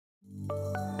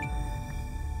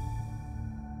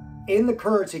In the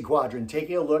currency quadrant,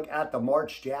 taking a look at the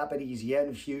March Japanese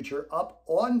yen future, up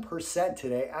 1%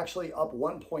 today, actually up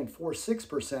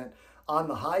 1.46% on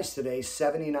the highs today.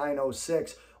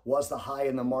 79.06 was the high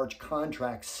in the March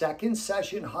contract. Second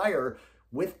session higher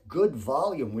with good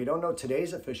volume. We don't know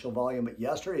today's official volume, but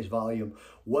yesterday's volume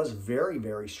was very,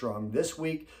 very strong. This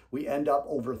week, we end up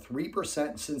over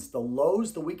 3% since the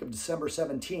lows the week of December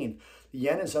 17th. The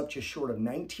yen is up just short of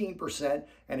 19%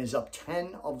 and is up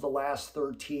 10 of the last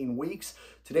 13 weeks.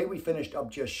 Today, we finished up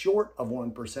just short of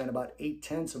 1%, about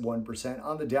 0.8%.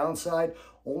 On the downside,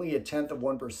 only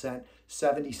 0.1%,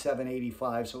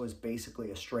 77.85. So it's basically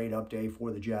a straight up day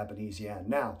for the Japanese yen.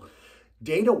 Now,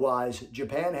 data-wise,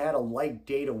 Japan had a light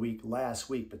data week last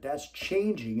week, but that's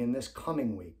changing in this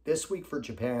coming week. This week for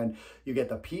Japan, you get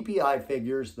the PPI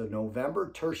figures, the November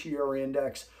tertiary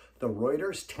index, the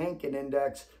Reuters Tankan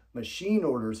Index, machine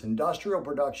orders, industrial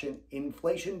production,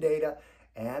 inflation data,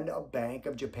 and a Bank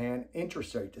of Japan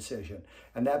interest rate decision.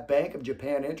 And that Bank of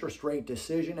Japan interest rate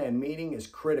decision and meeting is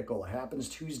critical. It happens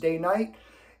Tuesday night.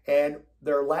 And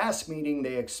their last meeting,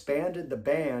 they expanded the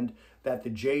band that the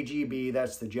JGB,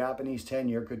 that's the Japanese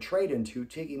 10-year, could trade into,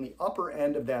 taking the upper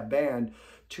end of that band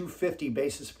to 50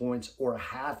 basis points or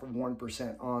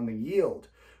 0.5% on the yield.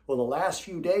 Well, the last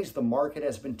few days, the market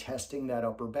has been testing that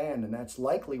upper band, and that's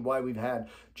likely why we've had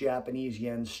Japanese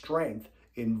yen strength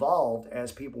involved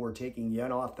as people were taking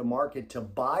yen off the market to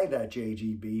buy that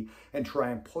JGB and try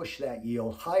and push that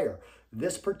yield higher.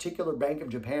 This particular Bank of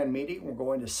Japan meeting, we're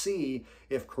going to see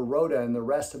if Kuroda and the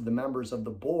rest of the members of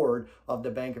the board of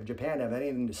the Bank of Japan have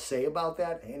anything to say about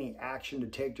that, any action to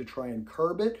take to try and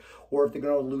curb it, or if they're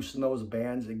going to loosen those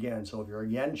bands again. So if you're a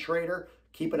yen trader,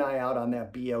 keep an eye out on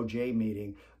that BOJ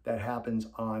meeting that happens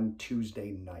on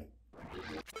Tuesday night.